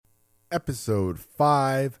Episode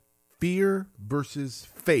 5, Fear versus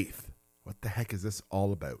Faith. What the heck is this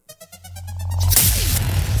all about?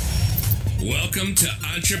 Welcome to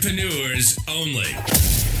Entrepreneurs Only.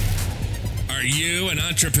 Are you an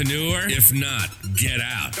entrepreneur? If not, get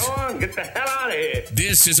out. Go on, get the hell out of here.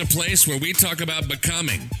 This is a place where we talk about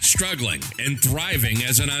becoming, struggling, and thriving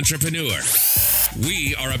as an entrepreneur.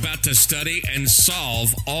 We are about to study and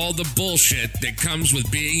solve all the bullshit that comes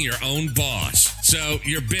with being your own boss. So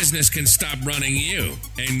your business can stop running you,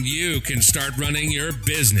 and you can start running your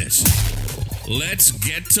business. Let's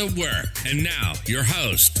get to work. And now, your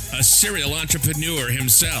host, a serial entrepreneur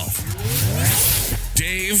himself,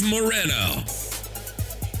 Dave Moreno.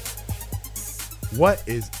 What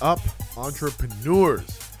is up,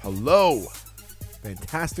 entrepreneurs? Hello.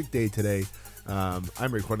 Fantastic day today.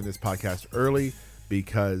 I'm recording this podcast early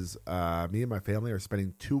because me and my family are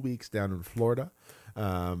spending 2 weeks down in Florida.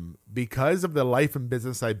 Because of the life and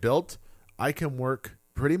business I built, I can work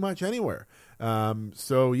pretty much anywhere.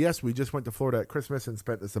 So yes, we just went to Florida at Christmas and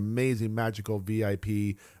spent this amazing, magical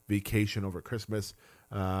VIP vacation over Christmas.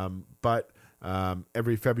 But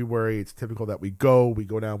every February, it's typical that we go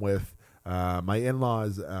down with my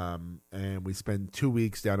in-laws, and we spend 2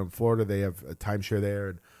 weeks down in Florida. They have a timeshare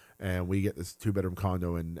there, and we get this 2-bedroom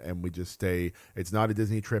condo, and we just stay. It's not a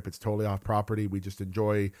Disney trip. It's totally off property. We just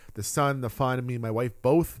enjoy the sun, the fun. And me and my wife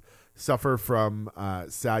both suffer from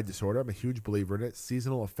SAD disorder. I'm a huge believer in it.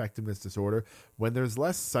 Seasonal effectiveness disorder. When there's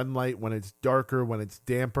less sunlight, when it's darker, when it's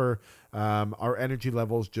damper, our energy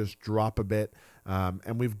levels just drop a bit.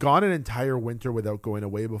 And we've gone an entire winter without going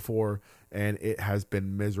away before, and it has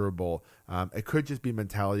been miserable. It could just be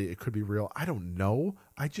mentality. It could be real. I don't know.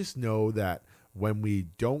 I just know that when we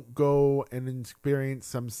don't go and experience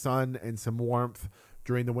some sun and some warmth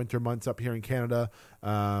during the winter months up here in Canada,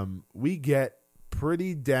 we get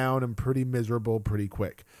pretty down and pretty miserable pretty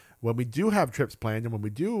quick. When we do have trips planned and when we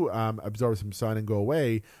do absorb some sun and go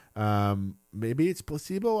away, maybe it's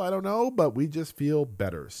placebo, I don't know, but we just feel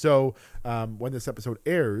better. So when this episode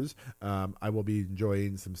airs, I will be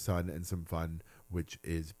enjoying some sun and some fun, which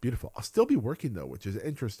is beautiful. I'll still be working though, which is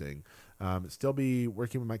interesting. Still be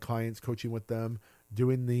working with my clients, coaching with them,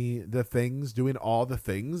 doing doing all the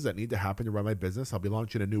things that need to happen to run my business. I'll be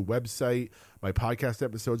launching a new website. My podcast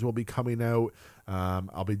episodes will be coming out.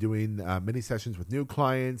 I'll be doing mini sessions with new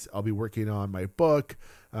clients. I'll be working on my book.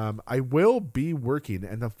 I will be working.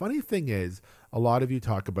 And the funny thing is, a lot of you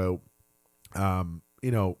talk about,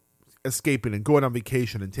 escaping and going on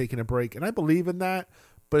vacation and taking a break. And I believe in that.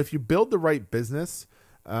 But if you build the right business,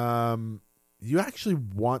 you actually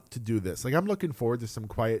want to do this. Like, I'm looking forward to some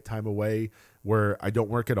quiet time away where I don't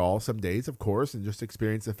work at all some days, of course, and just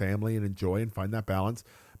experience the family and enjoy and find that balance.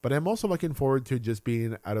 But I'm also looking forward to just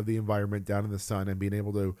being out of the environment, down in the sun, and being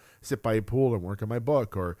able to sit by a pool and work on my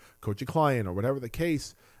book or coach a client or whatever the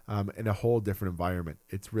case, in a whole different environment.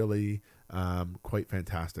 It's really quite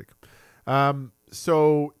fantastic.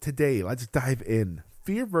 So today, let's dive in.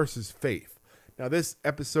 Fear versus faith. Now, this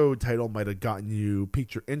episode title might have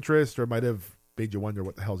piqued your interest, or might have made you wonder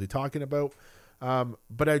what the hell is he talking about.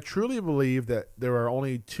 But I truly believe that there are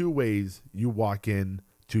only two ways you walk in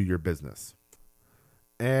to your business.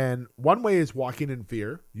 And one way is walking in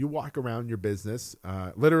fear. You walk around your business,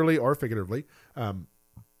 literally or figuratively.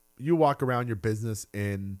 You walk around your business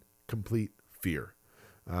in complete fear.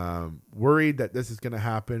 Worried that this is going to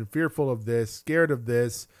happen, fearful of this, scared of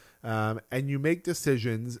this. And you make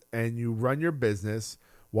decisions and you run your business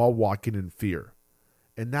while walking in fear.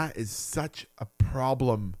 And that is such a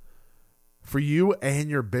problem for you and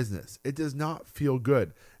your business. It does not feel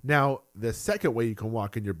good. Now, the second way you can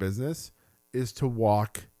walk in your business is to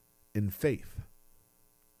walk in faith.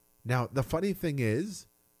 Now, the funny thing is,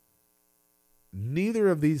 neither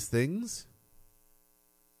of these things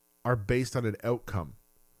are based on an outcome.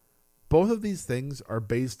 Both of these things are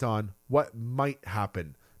based on what might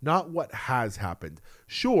happen, not what has happened.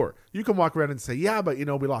 Sure, you can walk around and say, yeah, but we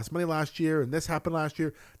lost money last year and this happened last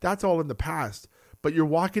year. That's all in the past. But you're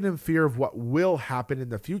walking in fear of what will happen in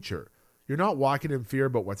the future. You're not walking in fear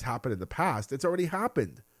about what's happened in the past. It's already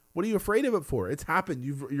happened. What are you afraid of it for? It's happened.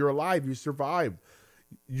 You're alive. You survived.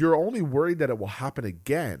 You're only worried that it will happen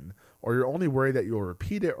again, or you're only worried that you'll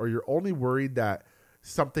repeat it, or you're only worried that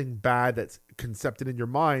something bad that's concepted in your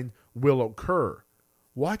mind will occur.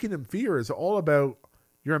 Walking in fear is all about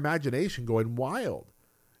your imagination going wild.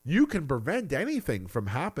 You can prevent anything from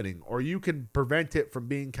happening, or you can prevent it from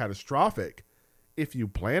being catastrophic. If you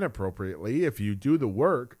plan appropriately, if you do the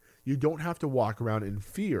work, you don't have to walk around in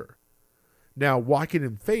fear. Now, walking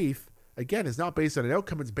in faith, again, is not based on an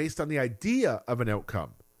outcome. It's based on the idea of an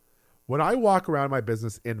outcome. When I walk around my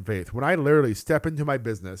business in faith, when I literally step into my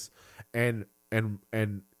business and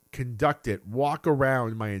conduct it, walk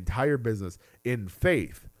around my entire business in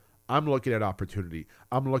faith, I'm looking at opportunity.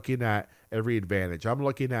 I'm looking at every advantage. I'm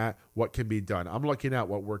looking at what can be done. I'm looking at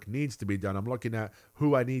what work needs to be done. I'm looking at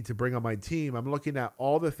who I need to bring on my team. I'm looking at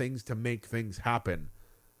all the things to make things happen.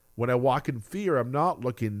 When I walk in fear, I'm not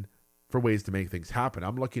looking for ways to make things happen.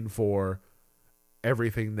 I'm looking for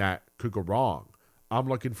everything that could go wrong. I'm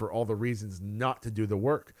looking for all the reasons not to do the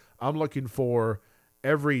work. I'm looking for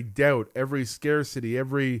every doubt, every scarcity,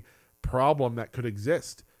 every problem that could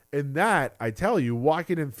exist. And that, I tell you,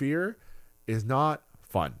 walking in fear is not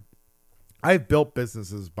fun. I've built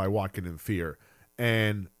businesses by walking in fear,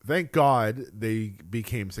 and thank God they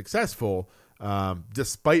became successful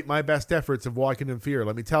despite my best efforts of walking in fear.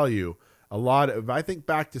 Let me tell you, if I think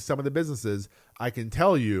back to some of the businesses, I can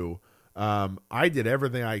tell you I did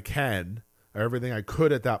everything I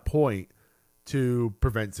could at that point to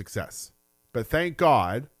prevent success. But thank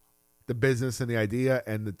God the business and the idea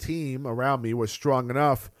and the team around me was strong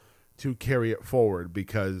enough to carry it forward,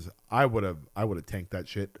 because I would have tanked that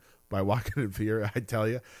shit by walking in fear, I tell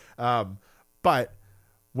you. But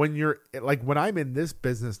when I'm in this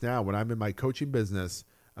business now, when I'm in my coaching business,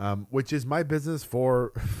 which is my business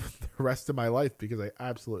for the rest of my life, because I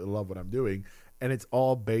absolutely love what I'm doing, and it's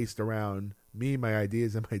all based around me, my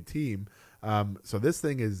ideas, and my team. So this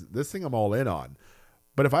thing I'm all in on.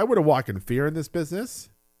 But if I were to walk in fear in this business,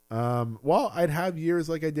 I'd have years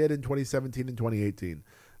like I did in 2017 and 2018,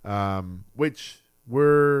 which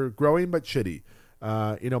were growing but shitty.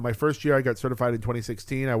 My first year I got certified in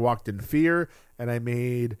 2016. I walked in fear and I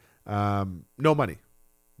made no money.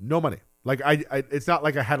 Like it's not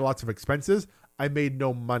like I had lots of expenses. I made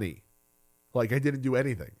no money. Like I didn't do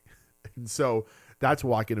anything. And so that's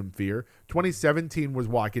walking in fear. 2017 was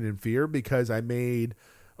walking in fear because I made,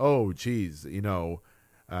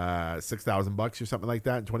 $6,000 or something like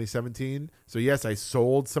that in 2017. So yes, I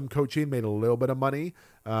sold some coaching, made a little bit of money,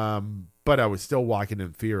 but I was still walking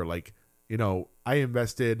in fear. I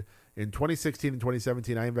invested in 2016 and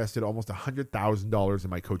 2017. I invested almost $100,000 in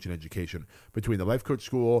my coaching education between the Life Coach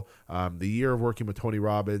School, the year of working with Tony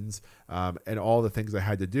Robbins, and all the things I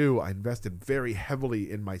had to do. I invested very heavily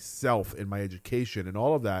in myself, in my education, and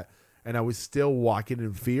all of that. And I was still walking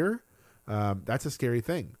in fear. That's a scary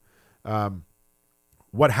thing.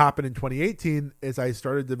 What happened in 2018 is I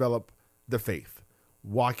started to develop the faith,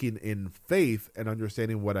 walking in faith and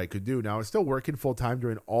understanding what I could do. Now, I was still working full time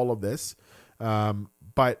during all of this,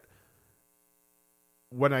 but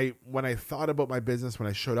when I thought about my business, when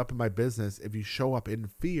I showed up in my business, if you show up in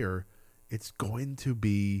fear, it's going to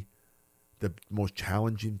be the most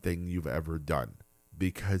challenging thing you've ever done,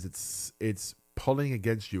 because it's pulling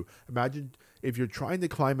against you. Imagine if you're trying to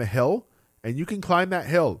climb a hill, and you can climb that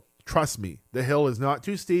hill. Trust me, the hill is not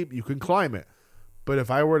too steep. You can climb it. But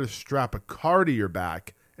if I were to strap a car to your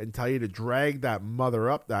back and tell you to drag that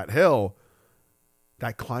mother up that hill,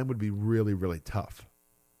 that climb would be really, really tough.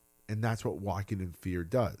 And that's what walking in fear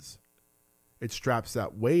does. It straps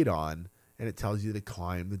that weight on and it tells you to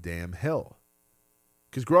climb the damn hill.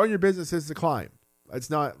 Because growing your business is a climb.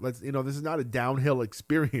 This is not a downhill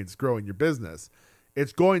experience growing your business.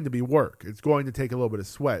 It's going to be work. It's going to take a little bit of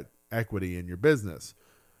sweat equity in your business.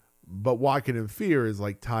 But walking in fear is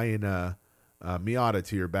like tying a Miata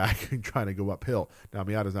to your back and trying to go uphill. Now,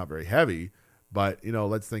 Miata's not very heavy, but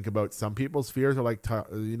let's think about some people's fears are like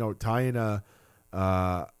tying a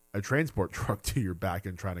transport truck to your back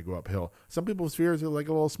and trying to go uphill. Some people's fears are like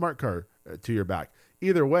a little smart car to your back.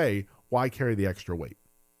 Either way, why carry the extra weight?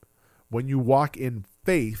 When you walk in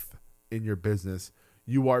faith in your business,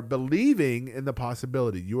 you are believing in the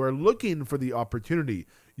possibility. You are looking for the opportunity.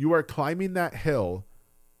 You are climbing that hill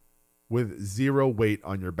with zero weight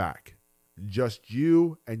on your back. Just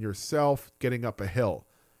you and yourself getting up a hill.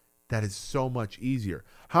 That is so much easier.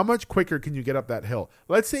 How much quicker can you get up that hill?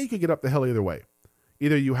 Let's say you could get up the hill either way.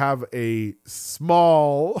 Either you have a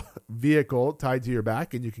small vehicle tied to your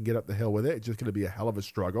back and you can get up the hill with it. It's just going to be a hell of a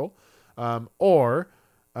struggle. Or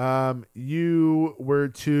you were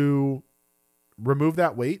to remove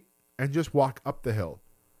that weight and just walk up the hill.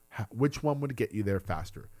 Which one would get you there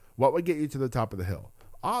faster? What would get you to the top of the hill?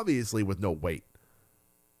 Obviously with no weight.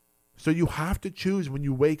 So you have to choose when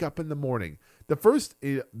you wake up in the morning.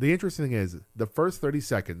 The interesting thing is the first 30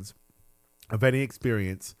 seconds of any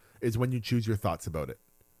experience is when you choose your thoughts about it.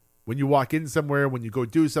 When you walk in somewhere, when you go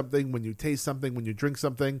do something, when you taste something, when you drink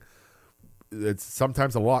something, it's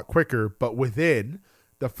sometimes a lot quicker, but within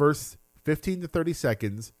the first 15 to 30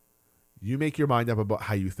 seconds, you make your mind up about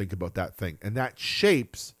how you think about that thing. And that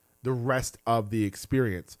shapes the rest of the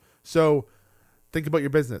experience. So Think about your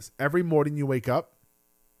business. Every morning you wake up,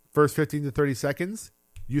 first 15 to 30 seconds,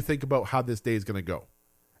 you think about how this day is going to go.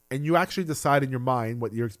 And you actually decide in your mind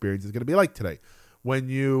what your experience is going to be like today. When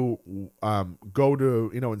you go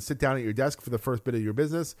to, and sit down at your desk for the first bit of your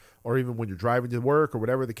business, or even when you're driving to work or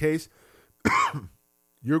whatever the case,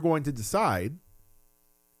 you're going to decide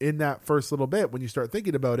in that first little bit, when you start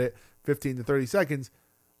thinking about it, 15 to 30 seconds,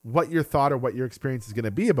 what your thought or what your experience is going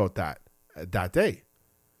to be about that day.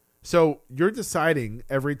 So you're deciding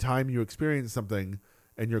every time you experience something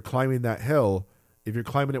and you're climbing that hill, if you're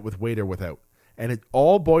climbing it with weight or without. And it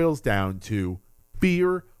all boils down to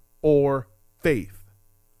fear or faith.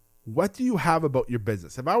 What do you have about your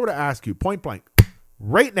business? If I were to ask you point blank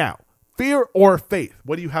right now, fear or faith,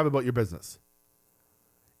 what do you have about your business?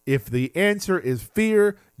 If the answer is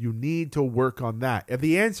fear, you need to work on that. If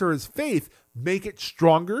the answer is faith, make it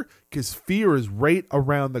stronger, because fear is right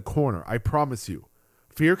around the corner. I promise you.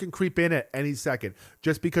 Fear can creep in at any second.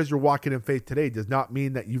 Just because you're walking in faith today does not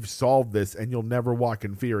mean that you've solved this and you'll never walk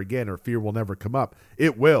in fear again, or fear will never come up.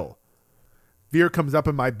 It will. Fear comes up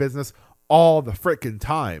in my business all the frickin'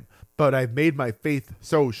 time, but I've made my faith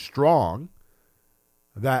so strong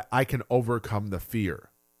that I can overcome the fear.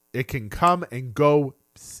 It can come and go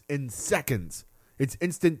in seconds. It's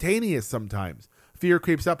instantaneous sometimes. Fear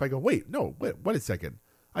creeps up. I go, wait a second.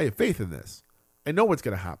 I have faith in this. I know what's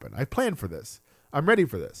going to happen. I planned for this. I'm ready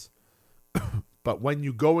for this. But when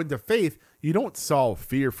you go into faith, you don't solve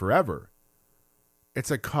fear forever.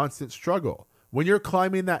 It's a constant struggle. When you're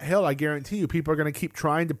climbing that hill, I guarantee you people are going to keep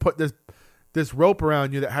trying to put this rope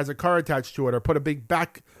around you that has a car attached to it, or put a big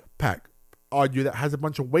backpack on you that has a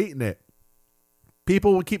bunch of weight in it.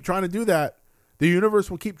 People will keep trying to do that. The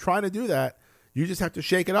universe will keep trying to do that. You just have to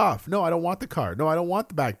shake it off. No, I don't want the car. No, I don't want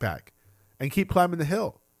the backpack. And keep climbing the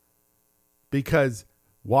hill. Because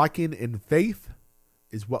walking in faith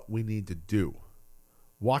is what we need to do.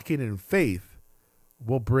 Walking in faith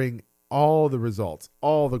will bring all the results,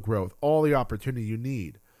 all the growth, all the opportunity you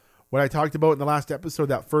need. What I talked about in the last episode,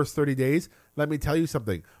 that first 30 days, let me tell you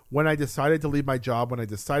something. When I decided to leave my job, when I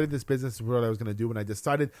decided this business is what I was going to do, when I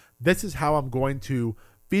decided this is how I'm going to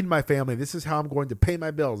feed my family, this is how I'm going to pay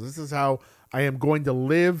my bills, this is how I am going to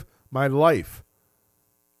live my life,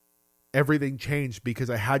 everything changed, because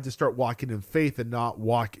I had to start walking in faith and not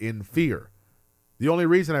walk in fear. The only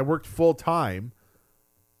reason I worked full time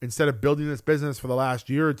instead of building this business for the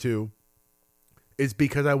last year or two is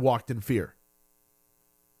because I walked in fear.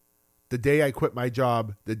 The day I quit my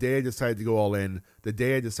job, the day I decided to go all in, the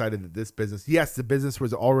day I decided that this business, yes, the business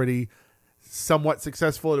was already somewhat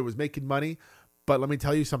successful and it was making money, but let me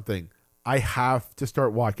tell you something. I have to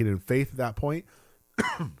start walking in faith at that point.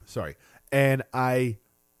 Sorry. And I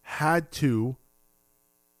had to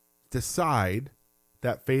decide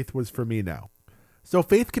that faith was for me now. So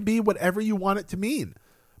faith can be whatever you want it to mean,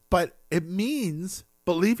 but it means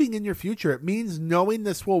believing in your future. It means knowing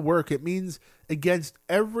this will work. It means against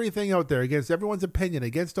everything out there, against everyone's opinion,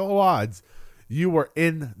 against all odds, you are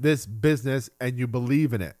in this business and you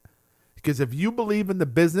believe in it. Because if you believe in the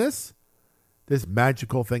business, this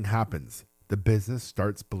magical thing happens. The business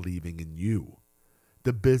starts believing in you.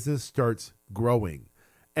 The business starts growing.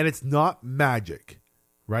 And it's not magic,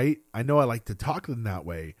 right? I know I like to talk in that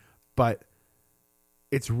way, but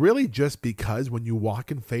it's really just because when you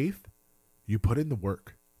walk in faith, you put in the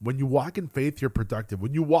work. When you walk in faith, you're productive.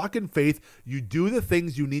 When you walk in faith, you do the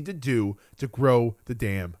things you need to do to grow the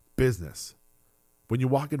damn business. When you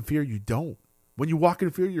walk in fear, you don't. When you walk in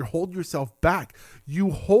fear, you hold yourself back. You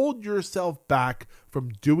hold yourself back from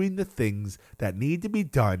doing the things that need to be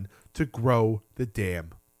done to grow the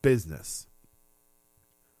damn business.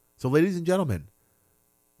 So, ladies and gentlemen,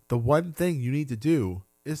 the one thing you need to do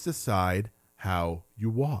is decide how you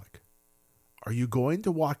walk. Are you going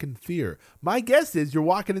to walk in fear? My guess is you're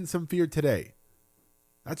walking in some fear today.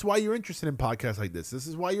 That's why you're interested in podcasts like this. This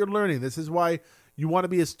is why you're learning. This is why you want to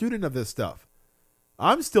be a student of this stuff.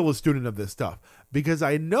 I'm still a student of this stuff because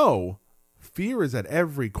I know fear is at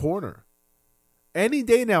every corner. Any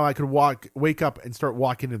day now I could wake up and start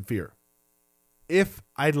walking in fear. If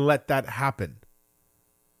I let that happen.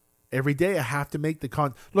 Every day I have to make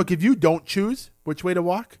the Look, if you don't choose which way to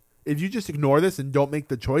walk, if you just ignore this and don't make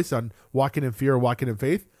the choice on walking in fear or walking in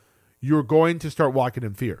faith, you're going to start walking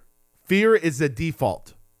in fear. Fear is the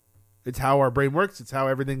default. It's how our brain works. It's how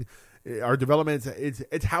everything, our development,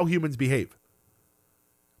 it's how humans behave.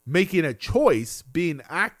 Making a choice, being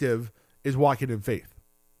active, is walking in faith.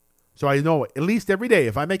 So I know at least every day,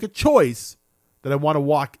 if I make a choice that I want to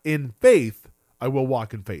walk in faith, I will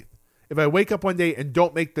walk in faith. If I wake up one day and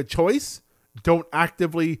don't make the choice, don't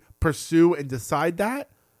actively pursue and decide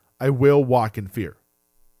that, I will walk in fear.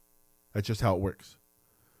 That's just how it works.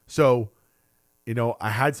 So, I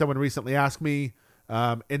had someone recently ask me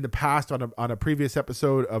in the past on a previous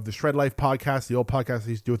episode of the Shred Life podcast, the old podcast I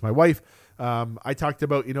used to do with my wife. I talked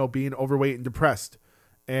about, being overweight and depressed.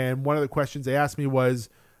 And one of the questions they asked me was,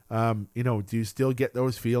 do you still get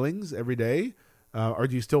those feelings every day? Or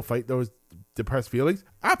do you still fight those depressed feelings?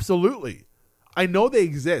 Absolutely. I know they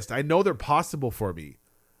exist. I know they're possible for me.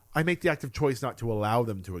 I make the active choice not to allow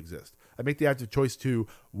them to exist. I make the active choice to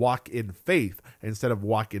walk in faith instead of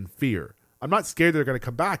walk in fear. I'm not scared they're going to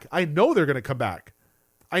come back. I know they're going to come back.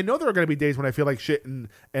 I know there are going to be days when I feel like shit and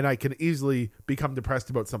I can easily become depressed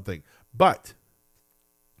about something. But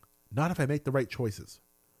not if I make the right choices.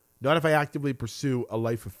 Not if I actively pursue a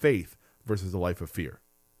life of faith versus a life of fear.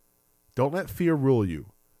 Don't let fear rule you.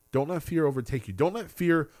 Don't let fear overtake you. Don't let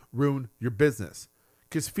fear ruin your business.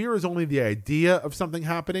 Because fear is only the idea of something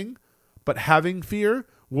happening, but having fear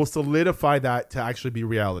will solidify that to actually be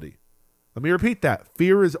reality. Let me repeat that.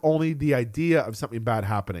 Fear is only the idea of something bad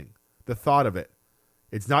happening, the thought of it.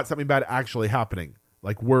 It's not something bad actually happening,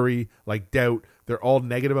 like worry, like doubt. They're all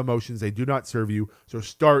negative emotions. They do not serve you. So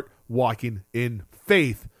start walking in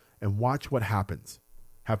faith and watch what happens.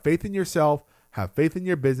 Have faith in yourself. Have faith in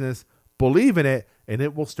your business. Believe in it, and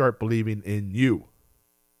it will start believing in you.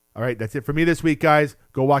 All right, that's it for me this week, guys.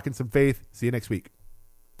 Go walk in some faith. See you next week.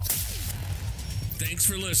 Thanks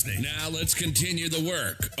for listening. Now let's continue the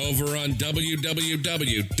work over on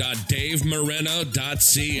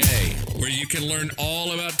www.davemoreno.ca, where you can learn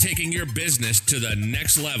all about taking your business to the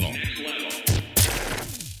next level.